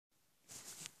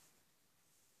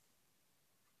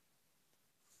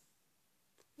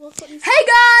Hey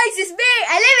guys, it's me,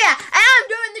 Olivia, and I'm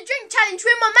doing the drink challenge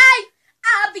with my mate,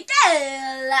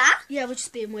 Abigail. Yeah, we're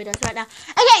just being weirdos right now.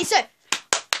 Okay, so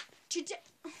today,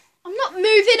 I'm not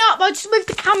moving up. I just moved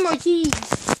the camera. Jeez.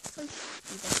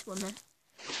 This one then.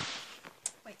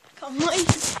 Wait, come on.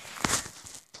 Right.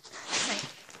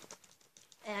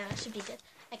 Yeah, that should be good.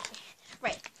 Okay,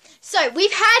 right. So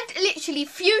we've had literally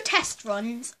few test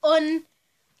runs on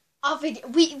our video.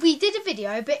 We did a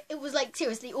video, but it was like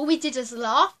seriously all we did was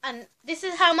laugh, and this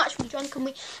is how much we drank, and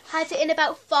we had it in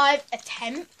about 5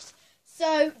 attempts,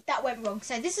 so that went wrong.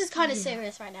 So this is kind of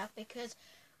serious right now because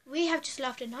we have just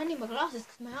laughed, and I need my glasses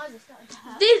because my eyes are starting to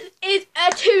hurt. This is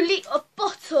a 2-litre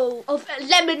bottle of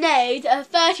lemonade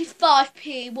at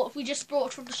 35p, what we just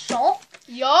brought from the shop.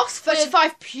 Yes,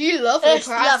 35p, lovely price.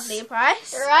 Lovely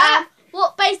price. Right.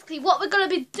 What we're going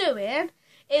to be doing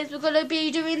is we're going to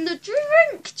be doing the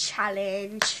drink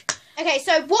challenge. Okay,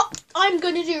 so what I'm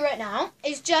going to do right now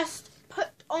is just put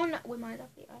on with my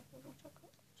lovely iPhone.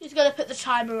 She's going to put the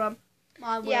timer on.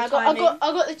 I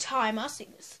got the timer. So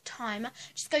this timer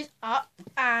just goes up,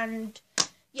 and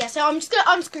yeah. So I'm just gonna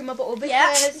unscrew my bottle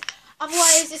because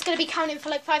otherwise it's gonna be counting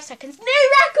for like 5 seconds. New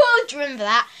record! Do you remember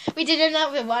that? We did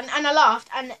another one, and I laughed,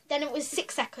 and then it was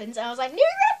 6 seconds, and I was like, new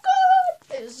record!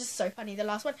 It was just so funny, the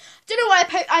last one.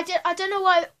 I don't know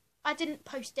why I didn't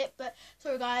post it, but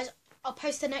sorry guys. I'll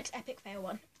post the next epic fail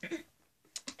one.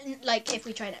 Like if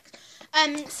we try next.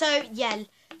 So yeah.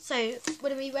 So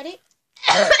what are we ready?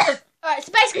 Alright,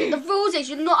 so basically the rules is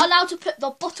you're not allowed to put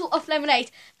the bottle of lemonade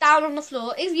down on the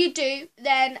floor. If you do,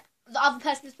 then the other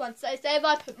person has one. So say if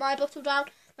I put my bottle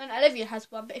down, then Olivia has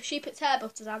one. But if she puts her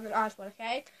bottle down, then I have one,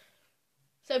 okay?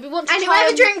 So we want to and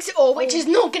whoever drinks it all, which is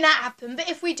not going to happen, but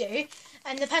if we do,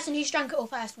 and the person who's drunk it all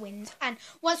first wins. And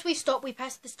once we stop, we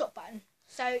press the stop button.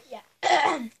 So, yeah.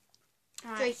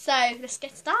 Alright, so let's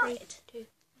get started. 3, 2.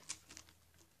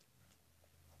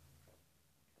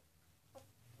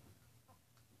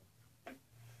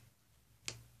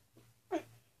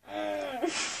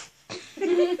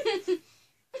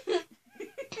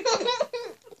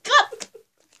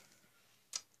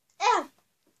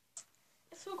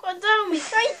 It's all gone down me.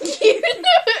 Thank you.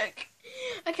 Look.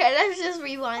 Okay, let's just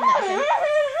rewind that again.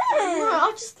 No,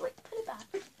 I'll just like put it back.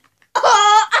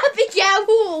 Oh, Abigail,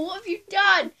 what have you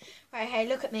done? Right, hey,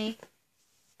 look at me.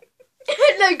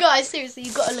 No, guys, seriously,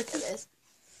 you've got to look at this.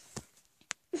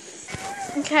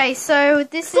 Okay, so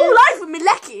this Full is... life with me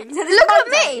lecking. Look at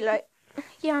me. Like,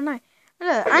 yeah, I know.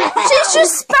 Look, she's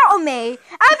just spat on me.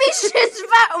 Abby's just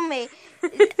spat on me.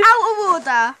 Out of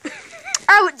order.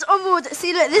 Out of order.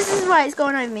 See, look, this is why it's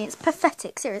going over me. It's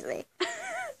pathetic, seriously.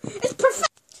 It's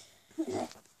pathetic.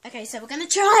 Okay, so we're going to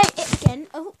try it again.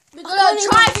 Oh, we're going to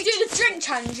try to do the drink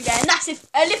challenge again. That's if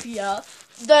Olivia,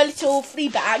 the little flea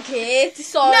bag here,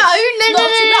 decides no.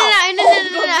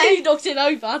 He knocked it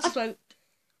over. I just went...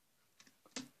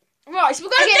 Right, so we're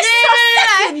going to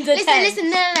get Listen,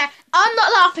 no. I'm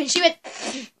not laughing. She went...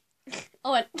 I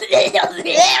went...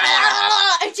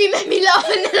 and she made me laugh,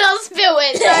 and then I'll spill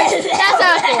it. So that's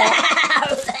how I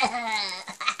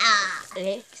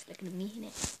feel. Just looking at me,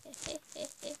 innit?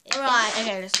 Right,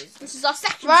 okay, let's do this. This is our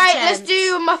second Right, attempt. let's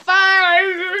do my photo.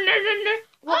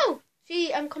 Oh,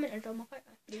 she commented on my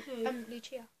photo.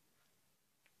 Lucia.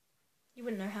 You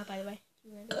wouldn't know her, by the way.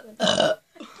 Don't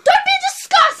be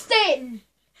disgusting!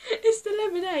 It's the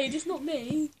lemonade, it's not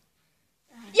me.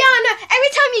 Yeah, I know. Every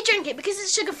time you drink it, because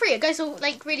it's sugar free, it goes all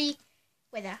like really.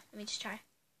 Wait there. Let me just try.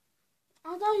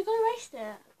 Oh no, you're gonna waste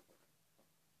it.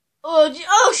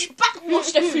 Oh, she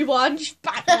backwashed everyone. She's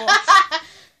backwashed.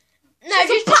 No,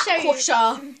 she's just to a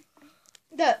show you.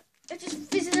 Look, it just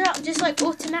fizzes it up, just like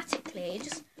automatically.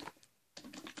 Just.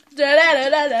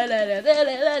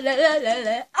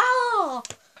 Oh.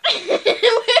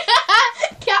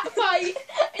 Cat fight.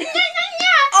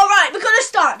 All right, we're gonna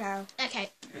start now. Okay.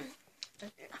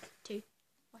 2,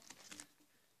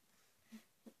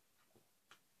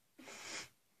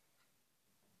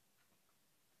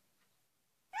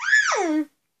 1.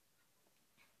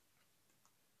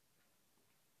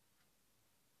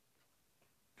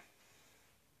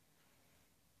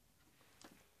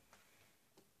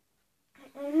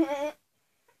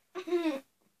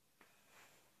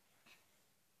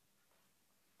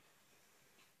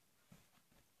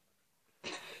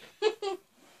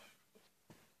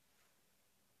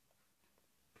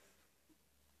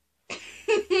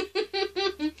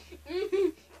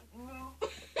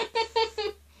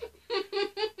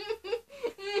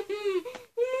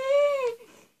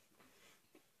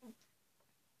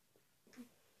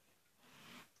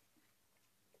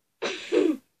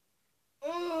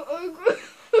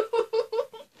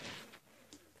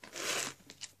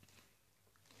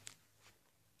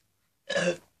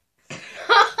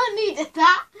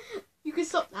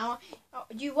 now. Oh,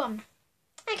 you won.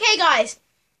 Okay, guys.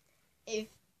 If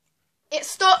it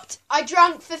stopped, I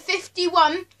drank for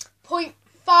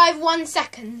 51.51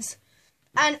 seconds.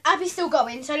 And Abby's still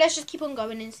going, so let's just keep on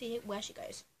going and see where she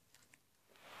goes.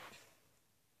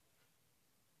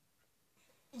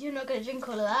 You're not going to drink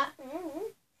all of that? Mm-hmm.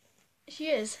 She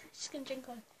is. She's going to drink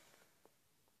all of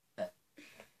it.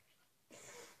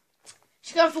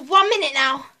 She's going for 1 minute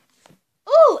now.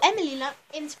 Ooh, Emily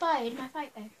inspired my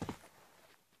fight though.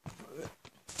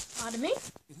 Pardon me?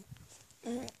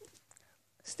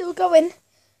 Still going.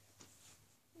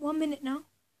 1 minute now.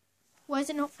 Why is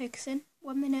it not focusing?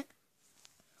 1 minute.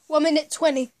 1 minute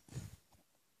 20.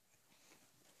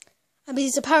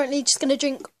 Abby's apparently just going to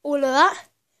drink all of that.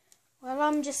 Well,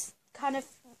 I'm just kind of...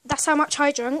 That's how much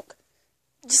I drank.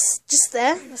 Just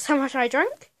there. That's how much I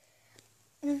drank.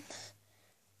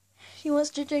 She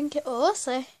wants to drink it all,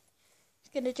 so she's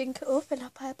going to drink it all, fill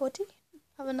up her body.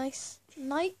 Have a nice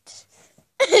night.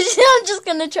 I'm just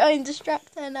going to try and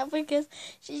distract her now because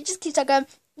she just keeps on going...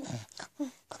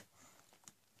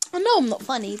 I know I'm not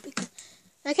funny. Because...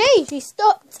 Okay, she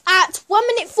stopped at 1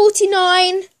 minute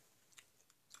 49.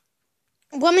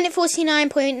 1 minute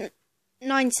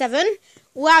 49.97.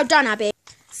 Well done, Abby.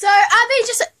 So Abby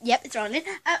just... Yep, it's rolling.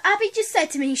 Abby just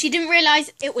said to me she didn't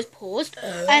realise it was paused.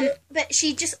 But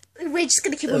she just... We're just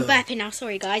going to keep on burping now.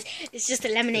 Sorry, guys. It's just a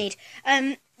lemonade.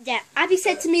 Yeah, Abby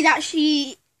said to me that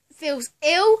she feels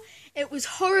ill. It was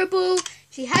horrible.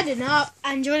 She had enough.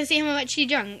 And do you want to see how much she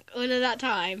drank all of that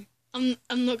time? I'm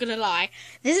not going to lie.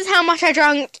 This is how much I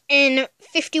drank in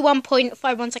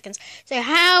 51.51 seconds. So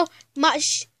how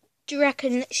much do you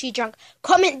reckon she drank?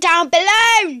 Comment down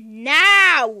below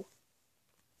now.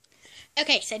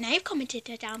 Okay, so now you've commented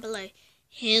down below.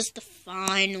 Here's the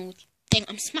final thing.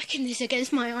 I'm smacking this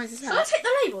against my eyes as well. Shall I take the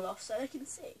label off so I can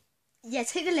see? Yeah,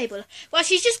 take the label off. Well,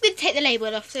 she's just going to take the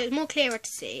label off so it's more clearer to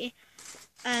see.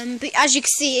 But as you can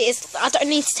see, I don't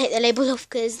need to take the label off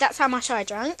because that's how much I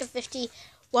drank.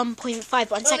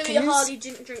 51.51 seconds. Olivia Hardy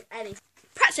didn't drink any.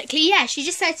 Practically, yeah. She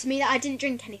just said to me that I didn't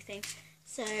drink anything.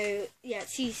 So, yeah,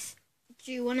 she's...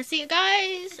 Do you want to see it,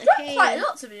 guys? You drank quite a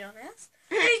lot, to be honest.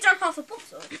 You drank half a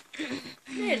bottle.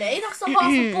 Really? That's not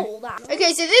half a bottle, that.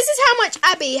 Okay, so this is how much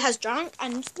Abby has drunk.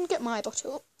 I'm just going to get my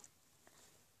bottle.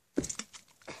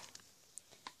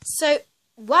 So,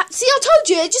 what? See, I told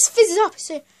you, it just fizzes up.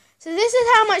 So this is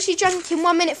how much she drank in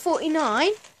 1 minute 49.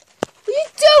 What are you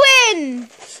doing?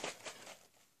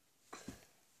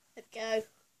 Let's go.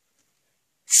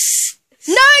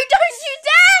 No, don't you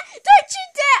dare! Don't you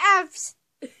dare, Abs!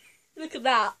 Look at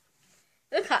that.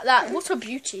 Look at that. What a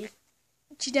beauty.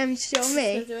 Do you dare me to show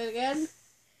me? Do it again.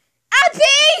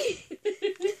 Abby!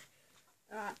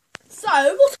 Alright.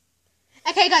 So, what?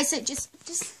 Okay, guys, so just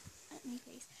let me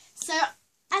please. So,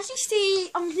 as you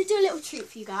see, I'm going to do a little treat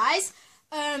for you guys.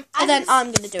 And then I'm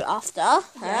going to do it after.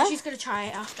 Yeah, she's going to try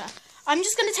it after. I'm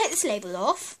just going to take this label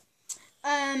off.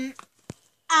 And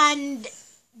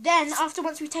then,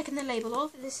 once we've taken the label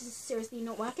off, this is seriously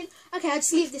not working. Okay, I'll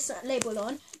just leave this label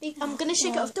on. I'm going to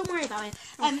shake it off. Don't worry about it.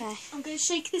 Okay. I'm going to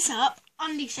shake this up,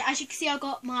 unleash it. As you can see, I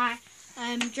got my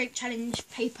drink challenge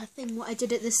paper thing, what I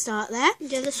did at the start there.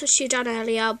 Yeah, this was she done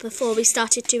earlier before we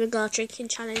started doing our drinking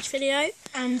challenge video.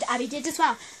 And Abby did as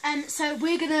well. So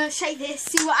we're going to shake this,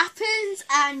 see what happens.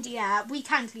 And yeah, we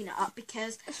can clean it up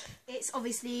because it's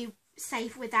obviously...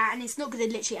 safe with that, and it's not going to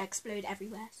literally explode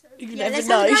everywhere. So yeah, let's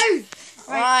have a go.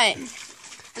 Right.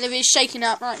 Olivia's shaking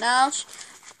up right now.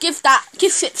 Give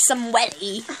it some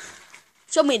welly.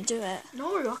 Show me to do it.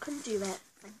 No, I can do it.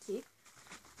 Thank you.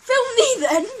 Film me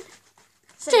then.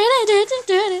 So, okay,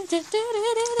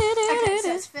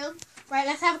 so it's filmed. Right,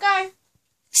 let's have a go.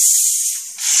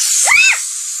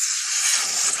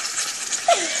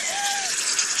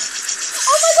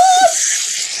 Oh my god!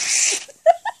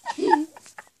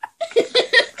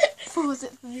 Pause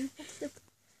it for me.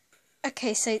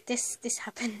 Okay, so this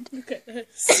happened. Look at this.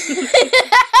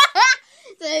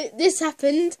 So this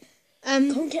happened. Go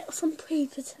and get some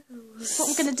paper towels. That's what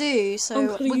I'm gonna do.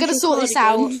 So we're gonna sort this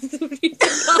out. Thank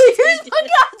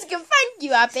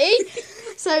you, Abby.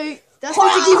 So that's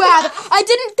not too bad. I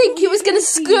didn't think it was gonna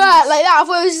squirt like that. I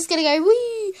thought it was just gonna go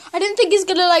wee. I didn't think it's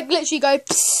gonna like literally go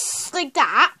psst, like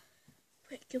that.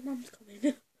 Quick, your mum's coming.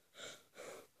 Look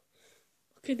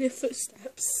at their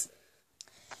footsteps.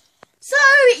 So,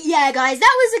 yeah, guys,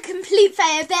 that was a complete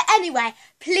fail. But anyway,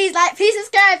 please like, please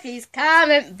subscribe, please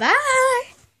comment.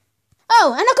 Bye.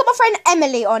 Oh, and I've got my friend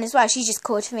Emily on as well. She just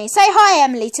called for me. Say hi,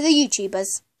 Emily, to the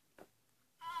YouTubers.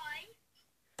 Hi.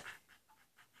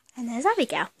 And there's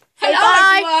Abigail. Hello,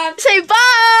 everyone. Say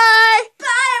bye.